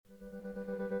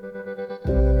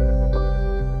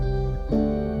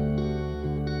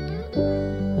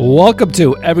Welcome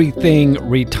to Everything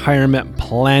Retirement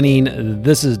Planning.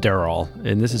 This is Daryl,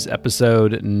 and this is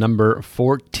episode number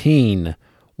 14.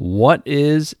 What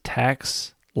is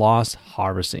tax loss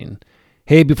harvesting?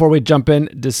 Hey, before we jump in,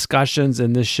 discussions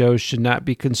in this show should not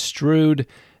be construed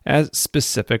as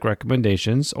specific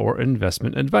recommendations or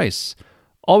investment advice.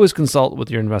 Always consult with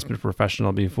your investment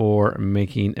professional before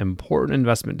making important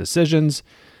investment decisions.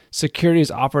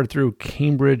 Securities offered through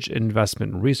Cambridge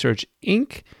Investment Research,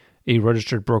 Inc., a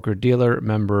registered broker-dealer,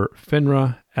 member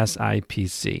FINRA,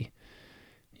 SIPC.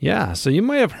 Yeah, so you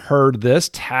might have heard this,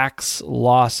 tax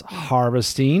loss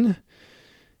harvesting.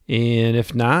 And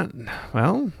if not,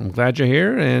 well, I'm glad you're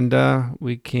here, and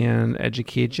we can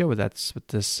educate you. That's what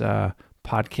this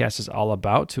podcast is all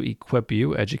about, to equip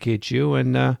you, educate you,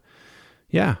 and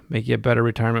make you a better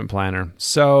retirement planner.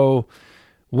 So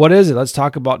what is it? Let's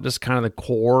talk about just kind of the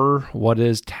core. What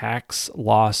is tax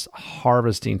loss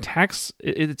harvesting?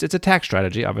 It's a tax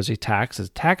strategy. Obviously, tax is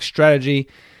a tax strategy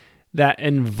that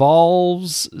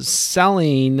involves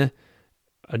selling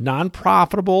a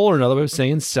non-profitable, or another way of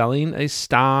saying selling a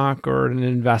stock or an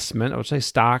investment. I would say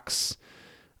stocks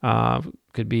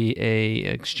could be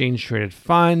a exchange-traded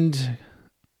fund.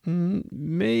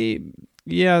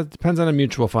 It depends on the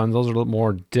mutual funds. Those are a little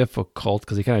more difficult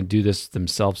because they kind of do this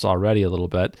themselves already a little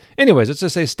bit. Anyways, let's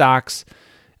just say stocks.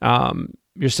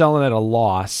 You're selling at a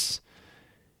loss,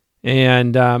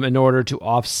 and in order to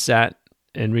offset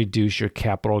and reduce your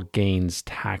capital gains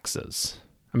taxes.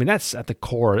 I mean, that's at the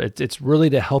core. It's really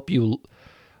to help you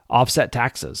offset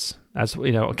taxes. That's,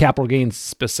 capital gains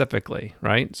specifically,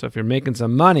 right? So if you're making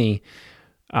some money,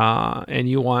 and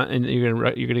you're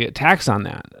gonna get taxed on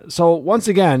that. So once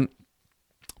again,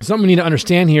 something we need to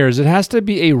understand here is it has to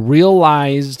be a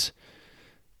realized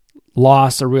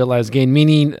loss or realized gain,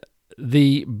 meaning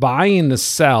the buy and the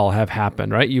sell have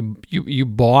happened, right? You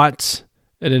bought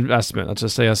an investment, let's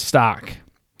just say a stock,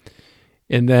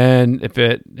 and then if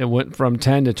it went from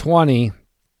 10 to 20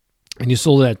 and you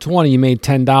sold it at 20, you made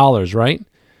 $10, right?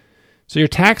 So you're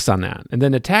taxed on that. And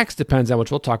then the tax depends on,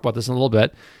 which we'll talk about this in a little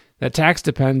bit, that tax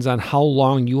depends on how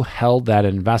long you held that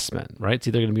investment, right? It's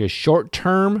either going to be a short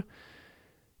term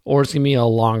or it's going to be a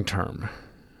long term.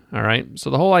 All right.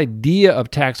 So the whole idea of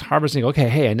tax harvesting, okay,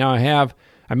 hey, now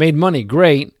I made money.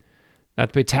 Great. I have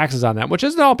to pay taxes on that, which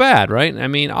isn't all bad, right? I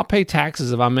mean, I'll pay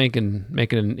taxes if I'm making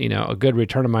a good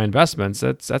return on my investments.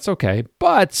 That's okay.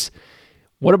 But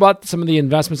what about some of the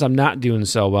investments I'm not doing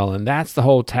so well? And that's the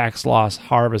whole tax loss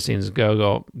harvesting is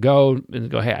go and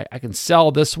go, hey, I can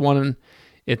sell this one.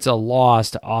 It's a loss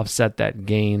to offset that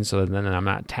gain, so then I'm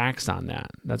not taxed on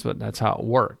that. That's how it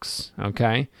works.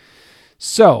 Okay,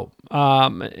 so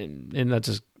and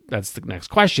that's the next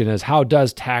question is, how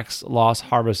does tax loss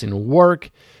harvesting work?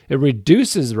 It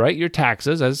reduces your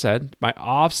taxes, as I said, by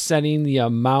offsetting the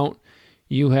amount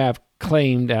you have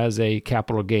claimed as a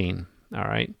capital gain. All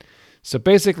right. So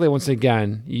basically, once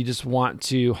again, you just want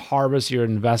to harvest your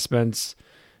investments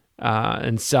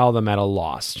and sell them at a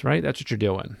loss, right? That's what you're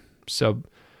doing. So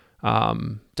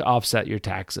to offset your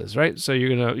taxes, right? So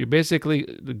you're basically,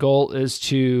 the goal is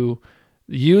to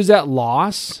use that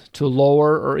loss to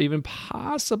lower or even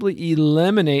possibly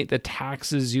eliminate the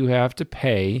taxes you have to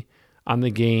pay on the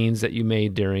gains that you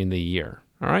made during the year.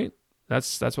 All right,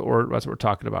 that's what we're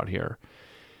talking about here.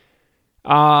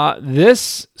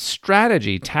 This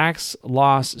strategy, tax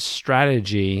loss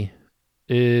strategy,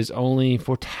 is only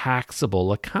for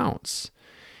taxable accounts,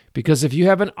 because if you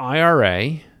have an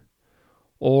IRA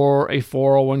or a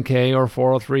 401k or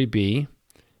 403b,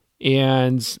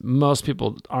 and most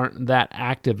people aren't that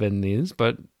active in these,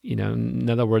 but in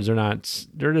other words,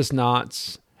 they're just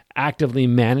not actively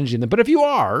managing them. But if you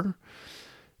are,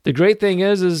 the great thing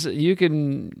is you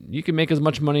can make as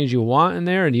much money as you want in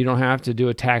there, and you don't have to do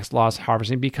a tax loss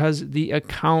harvesting because the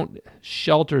account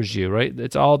shelters you, right?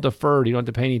 It's all deferred. You don't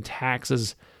have to pay any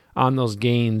taxes on those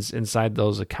gains inside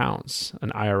those accounts. An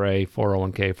IRA,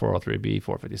 401k, 403b,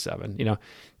 457.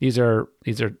 These are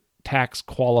tax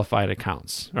qualified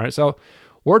accounts. All right. So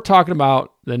we're talking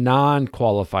about the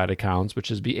non-qualified accounts, which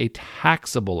is be a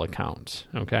taxable account.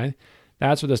 Okay.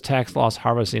 That's what this tax loss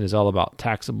harvesting is all about,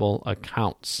 taxable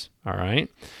accounts. All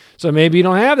right. So maybe you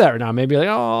don't have that right now. Maybe you're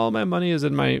like, oh, my money is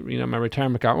in my, my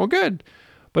retirement account. Well, good.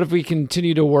 But if we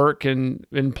continue to work and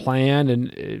plan,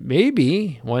 and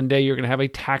maybe one day you're going to have a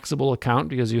taxable account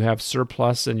because you have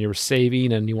surplus and you're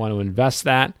saving and you want to invest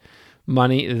that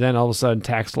money, then all of a sudden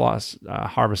tax loss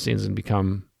harvesting is going to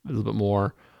become a little bit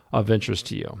more of interest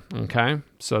to you. Okay,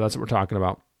 so that's what we're talking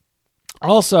about.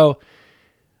 Also,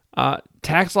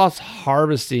 tax loss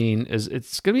harvesting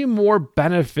it's going to be more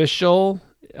beneficial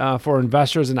for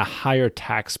investors in the higher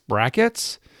tax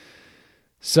brackets.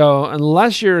 So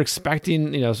unless you're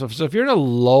expecting, so if you're in a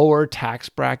lower tax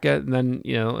bracket, then,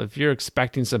 if you're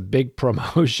expecting some big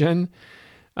promotion,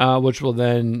 which will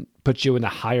then put you in a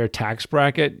higher tax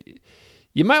bracket,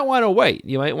 you might want to wait.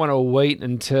 You might want to wait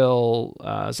until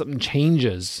something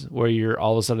changes where you're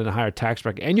all of a sudden in a higher tax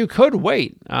bracket. And you could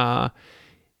wait.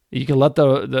 You can let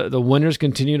the winners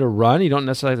continue to run. You don't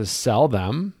necessarily have to sell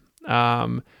them.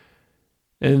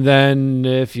 And then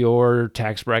if your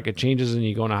tax bracket changes and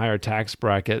you go in a higher tax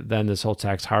bracket, then this whole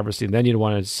tax harvesting, then you'd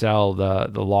want to sell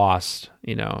the lost,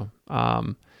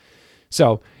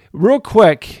 So real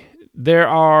quick,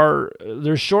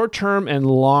 there's short-term and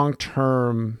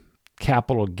long-term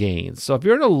capital gains. So if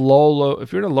you're in a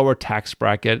lower tax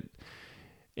bracket,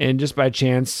 and just by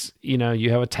chance, you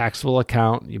have a taxable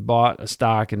account, you bought a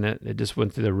stock and it just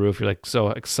went through the roof, you're like so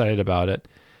excited about it.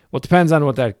 Well, it depends on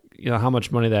what that, how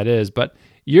much money that is, but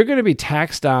you're going to be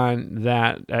taxed on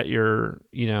that at your,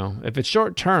 if it's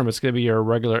short term, it's going to be your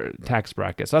regular tax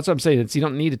bracket. So that's what I'm saying. You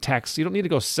don't need to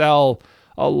go sell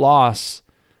a loss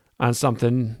on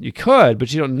something. You could,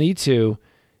 but you don't need to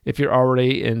if you're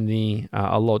already in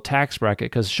a low tax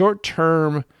bracket, because short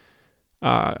term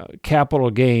capital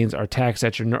gains are taxed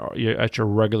at your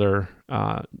regular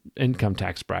income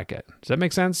tax bracket. Does that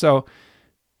make sense? So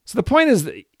the point is,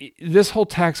 this whole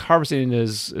tax harvesting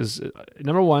is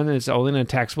number one, it's only in a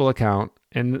taxable account,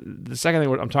 and the second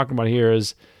thing I'm talking about here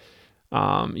is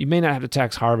you may not have to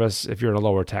tax harvest if you're in a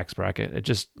lower tax bracket. It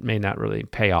just may not really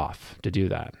pay off to do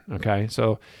that. Okay,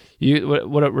 so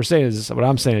what I'm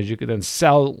saying is you could then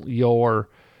sell your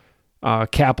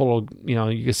capital.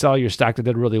 You can sell your stock that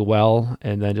did really well,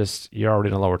 and then you're already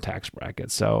in a lower tax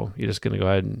bracket, so you're just going to go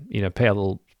ahead and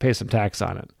pay some tax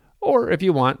on it. Or if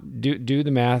you want, do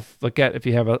the math, look at if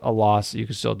you have a loss, you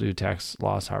can still do tax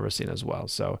loss harvesting as well.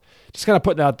 So just kind of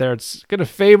putting it out there, it's going to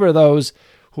favor those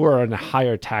who are in a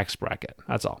higher tax bracket.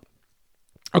 That's all.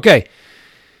 Okay.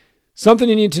 Something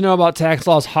you need to know about tax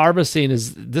loss harvesting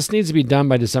is this needs to be done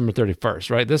by December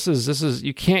 31st, right? This is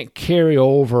you can't carry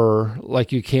over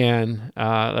like you can,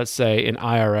 let's say, an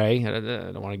IRA.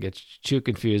 I don't want to get too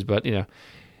confused, but,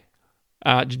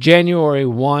 January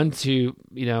 1 to,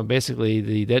 basically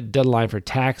the deadline for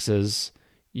taxes,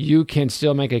 you can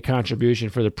still make a contribution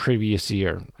for the previous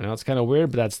year. I know it's kind of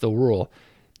weird, but that's the rule.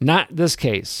 Not this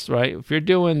case, right? If you're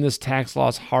doing this tax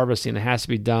loss harvesting, it has to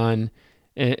be done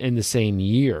in the same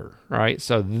year, right?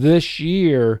 So this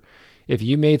year, if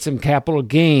you made some capital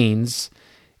gains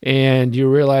and you're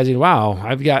realizing, wow,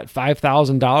 I've got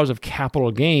 $5,000 of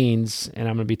capital gains and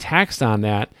I'm going to be taxed on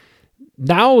that,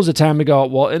 now is the time to go,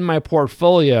 well, in my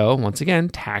portfolio, once again,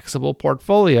 taxable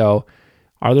portfolio,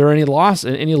 are there any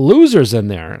losers in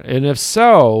there? And if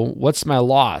so, what's my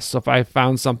loss? So if I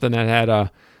found something that had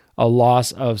a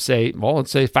loss of,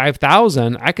 let's say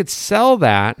 5,000, I could sell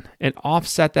that and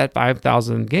offset that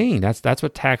 5,000 gain. That's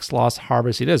what tax loss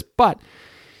harvesting is. But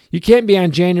you can't be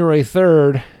on January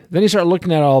 3rd. Then you start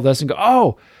looking at all this and go,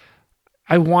 oh,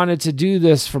 I wanted to do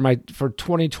this for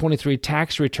 2023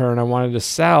 tax return. I wanted to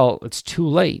sell. It's too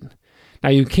late. Now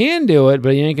you can do it,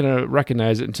 but you ain't going to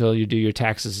recognize it until you do your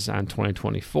taxes on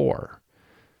 2024.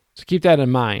 So keep that in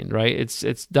mind, right?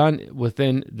 It's done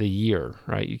within the year,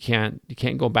 right? You can't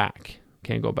go back.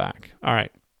 Can't go back. All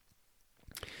right.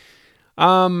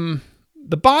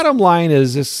 The bottom line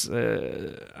is this.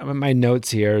 My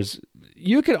notes here is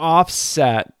you can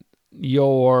offset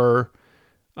your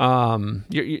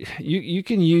you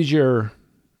can use your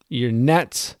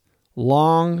net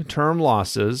long-term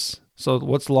losses. So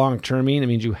what's long-term mean? It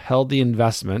means you held the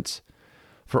investment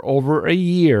for over a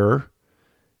year,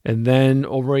 and then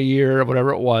over a year,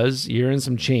 whatever it was, year and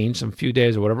some change, some few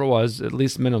days or whatever it was, at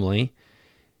least minimally,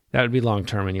 that would be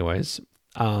long-term anyways.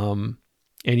 And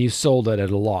you sold it at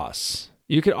a loss.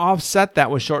 You can offset that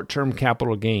with short-term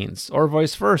capital gains or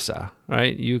vice versa,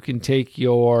 right? You can take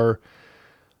your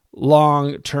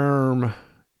long-term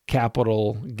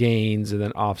capital gains and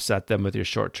then offset them with your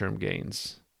short-term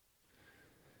gains.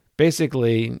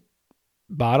 Basically,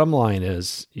 bottom line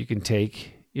is you can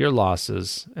take your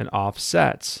losses and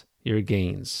offset your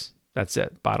gains. That's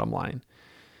it, bottom line.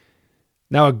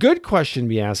 Now, a good question to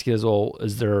be asking is, well,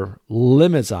 is there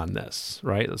limits on this,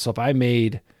 right? So if I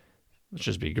made, let's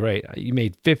just be great, you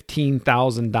made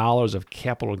 $15,000 of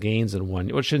capital gains in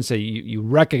one, I shouldn't say you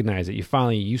recognize it.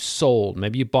 You sold.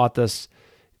 Maybe you bought these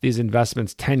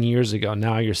investments 10 years ago.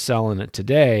 Now you're selling it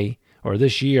today, or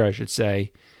this year, I should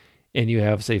say, and you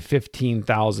have, say,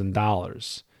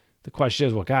 $15,000. The question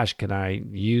is, well, gosh, can I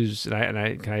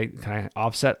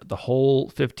offset the whole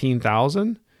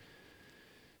 $15,000?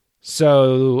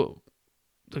 So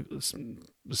that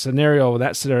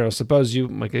scenario, suppose you,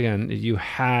 like, again, you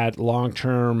had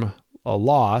long-term a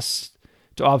loss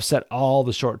to offset all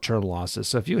the short-term losses.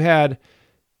 So if you had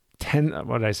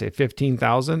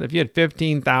 15,000, if you had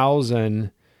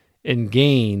 15,000 in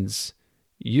gains,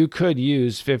 you could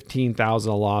use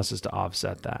 15,000 of losses to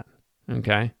offset that.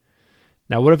 Okay.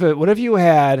 Now, what if you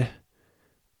had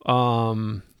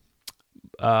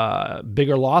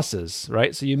bigger losses,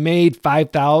 right? So you made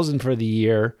 5,000 for the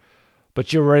year,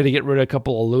 but you're ready to get rid of a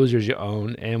couple of losers you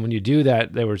own, and when you do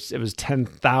that, it was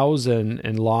 10,000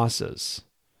 in losses.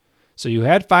 So you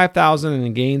had 5,000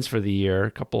 in gains for the year,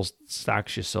 a couple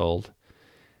stocks you sold,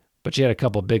 but you had a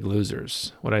couple big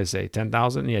losers. What did I say?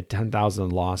 10,000. You had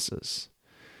 10,000 losses.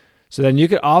 So then you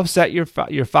could offset your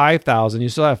 5,000. You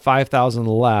still have 5,000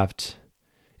 left,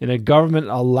 and the government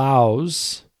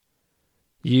allows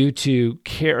you to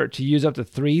use up to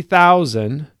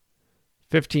 3,000,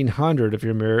 1,500 if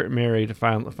you're married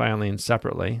filing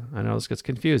separately. I know this gets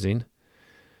confusing.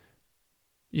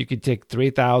 You could take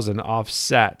 3,000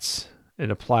 offsets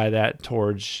and apply that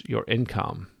towards your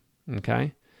income.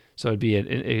 Okay, so it'd be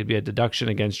a deduction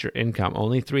against your income.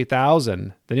 Only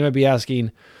 3,000. Then you might be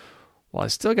asking, well, I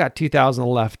still got 2,000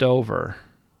 left over.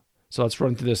 So let's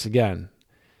run through this again.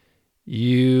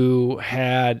 You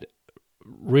had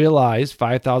realized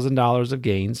 $5,000 of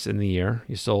gains in the year.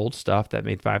 You sold stuff that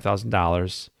made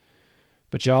 $5,000,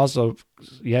 but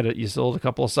you sold a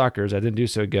couple of suckers that didn't do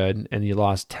so good, and you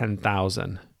lost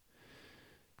 10,000.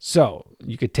 So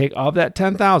you could take of that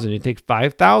 10,000, you take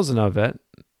 5,000 of it,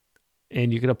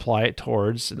 and you could apply it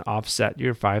towards and offset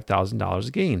your $5,000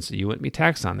 of gains. So you wouldn't be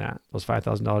taxed on that. Those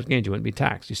 $5,000 gains, you wouldn't be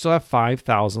taxed. You still have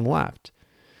 5,000 left.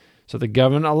 So the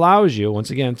government allows you, once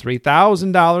again,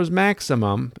 $3,000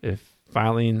 maximum if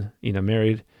filing,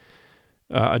 married,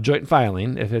 a joint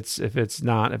filing. If it's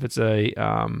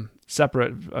a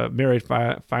separate married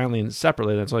filing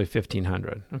separately, that's only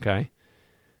 $1,500. Okay,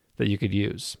 that you could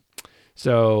use.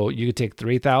 So you could take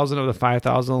 3,000 of the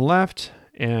 5,000 left,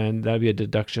 and that'd be a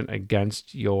deduction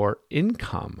against your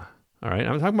income. All right,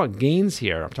 I'm talking about gains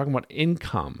here. I'm talking about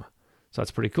income. So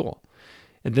that's pretty cool.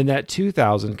 And then that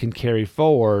 2,000 can carry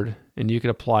forward, and you can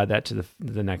apply that to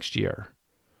the next year.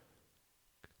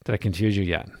 Did I confuse you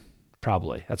yet?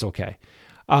 Probably. That's okay.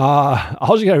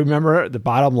 All you got to remember, the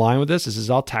bottom line with this is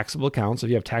all taxable accounts. If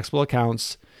you have taxable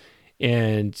accounts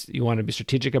and you want to be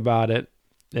strategic about it,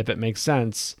 if it makes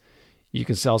sense, you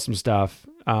can sell some stuff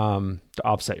to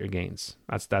offset your gains.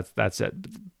 That's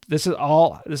it. This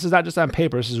is not just on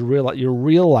paper. This is real. You're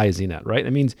realizing it, right?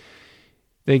 That means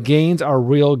the gains are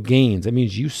real gains. That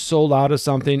means you sold out of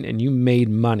something and you made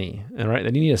money, all right?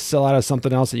 Then you need to sell out of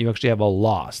something else that you actually have a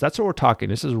loss. That's what we're talking.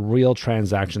 This is real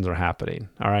transactions are happening,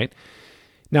 all right?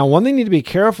 Now, one thing you need to be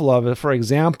careful of, for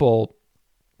example,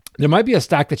 there might be a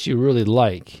stock that you really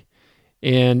like,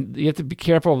 and you have to be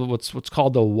careful of what's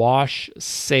called the wash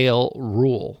sale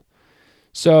rule.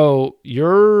 So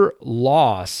your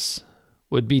loss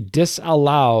would be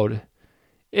disallowed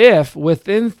if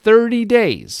within 30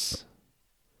 days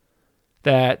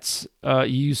that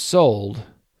you sold,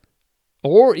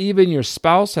 or even your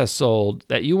spouse has sold,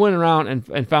 that you went around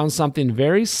and found something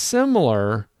very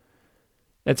similar,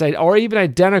 or even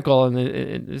identical,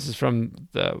 and this is from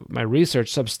my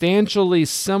research, substantially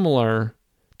similar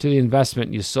to the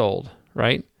investment you sold,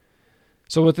 right?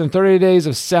 So within 30 days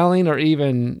of selling, or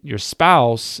even your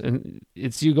spouse, and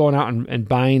it's you going out and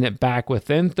buying it back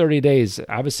within 30 days,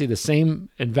 obviously the same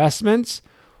investments,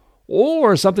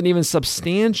 or something even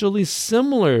substantially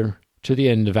similar to the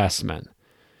investment.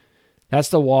 That's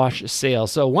the wash sale.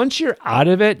 So once you're out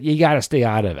of it, you got to stay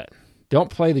out of it. Don't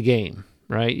play the game,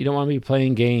 right? You don't want to be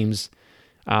playing games.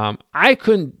 I'm not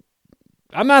the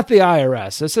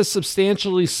IRS. This is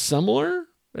substantially similar.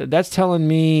 That's telling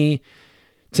me,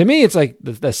 to me, it's like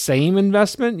the same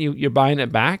investment. You're buying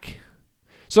it back.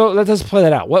 So let's play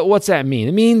that out. What's that mean?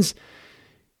 It means,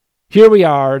 here we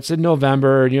are, it's in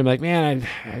November, and you're like, man,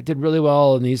 I did really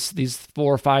well in these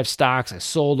 4 or 5 stocks. I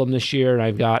sold them this year, and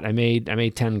I made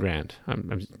 $10,000.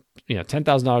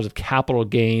 $10,000 of capital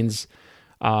gains.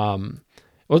 Well,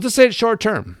 let's say it's short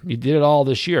term. You did it all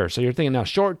this year. So you're thinking now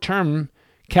short term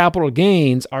capital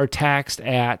gains are taxed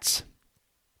at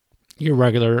your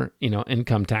regular,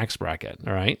 income tax bracket.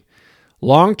 All right.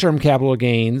 Long-term capital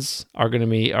gains are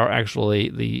actually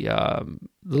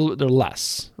they're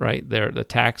less, right?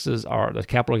 The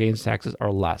capital gains taxes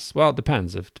are less. Well, it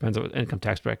depends. It depends on what income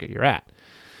tax bracket you're at.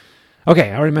 Okay,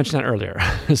 I already mentioned that earlier.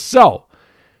 So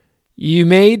you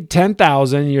made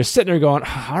 $10,000. You're sitting there going,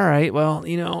 all right, well,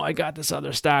 I got this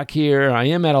other stock here. I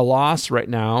am at a loss right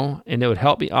now, and it would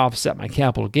help me offset my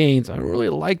capital gains. I really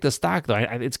like the stock, though.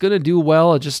 It's going to do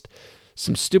well. It just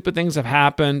some stupid things have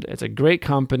happened. It's a great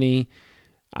company.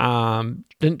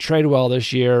 Didn't trade well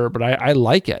this year, but I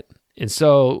like it. And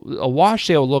so a wash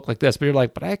sale will look like this, but you're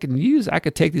like, but I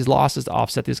could take these losses to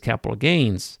offset these capital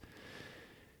gains.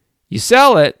 You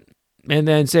sell it, and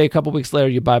then say a couple weeks later,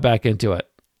 you buy back into it.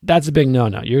 That's a big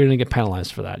no-no. You're going to get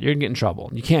penalized for that. You're going to get in trouble.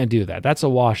 You can't do that. That's a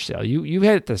wash sale. You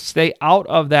had to stay out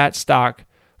of that stock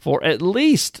for at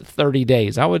least 30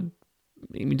 days.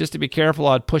 Just to be careful,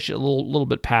 I'd push it a little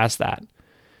bit past that.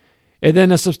 And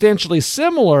then a substantially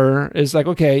similar is like,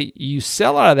 okay, you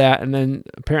sell out of that, and then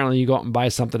apparently you go out and buy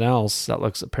something else that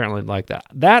looks apparently like that.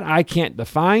 That I can't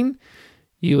define.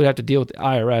 You would have to deal with the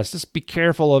IRS. Just be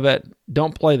careful of it.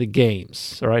 Don't play the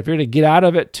games. All right. If you're going to get out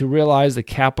of it to realize the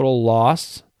capital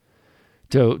loss,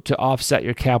 to offset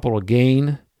your capital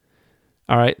gain,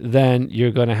 all right, then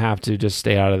you're going to have to just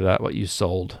stay out of that, what you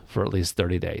sold, for at least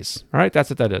 30 days. All right. That's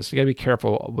what that is. You got to be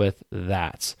careful with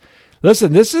that.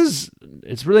 Listen,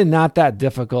 it's really not that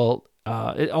difficult.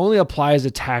 It only applies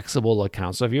to taxable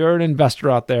accounts. So if you're an investor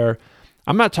out there,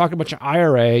 I'm not talking about your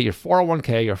IRA, your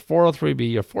 401k, your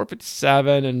 403b, your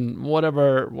 457, and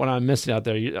whatever what I'm missing out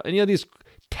there. Any of these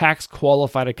tax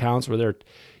qualified accounts where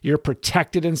you're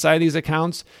protected inside these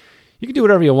accounts, you can do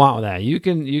whatever you want with that. You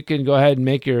can go ahead and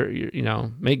make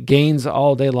make gains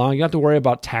all day long. You don't have to worry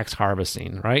about tax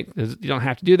harvesting, right? You don't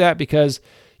have to do that because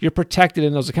you're protected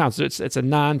in those accounts. It's a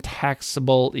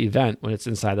non-taxable event when it's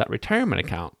inside that retirement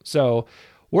account. So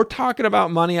we're talking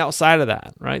about money outside of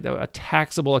that, right? A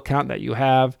taxable account that you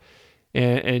have,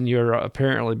 and you're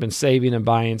apparently been saving and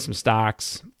buying some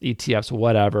stocks, ETFs,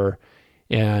 whatever,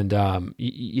 and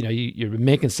you're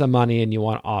making some money and you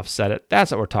want to offset it. That's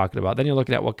what we're talking about. Then you're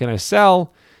looking at what can I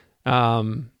sell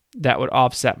that would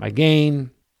offset my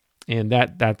gain, and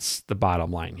that's the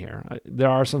bottom line here. There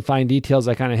are some fine details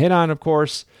I kind of hit on, of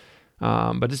course.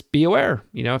 But just be aware,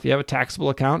 if you have a taxable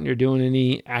account and you're doing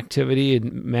any activity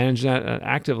and managing that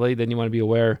actively, then you want to be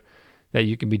aware that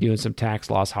you can be doing some tax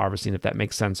loss harvesting if that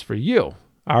makes sense for you.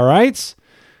 All right?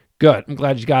 Good. I'm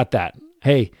glad you got that.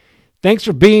 Hey, thanks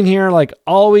for being here like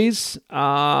always.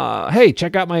 Hey,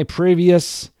 check out my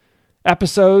previous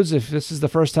episodes if this is the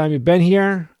first time you've been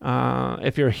here.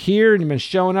 If you're here and you've been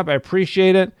showing up, I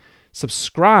appreciate it.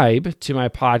 Subscribe to my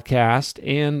podcast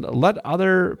and let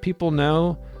other people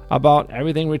know about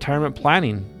everything retirement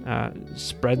planning.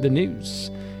 Spread the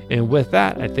news. And with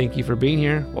that, I thank you for being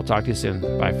here. We'll talk to you soon.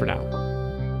 Bye for now.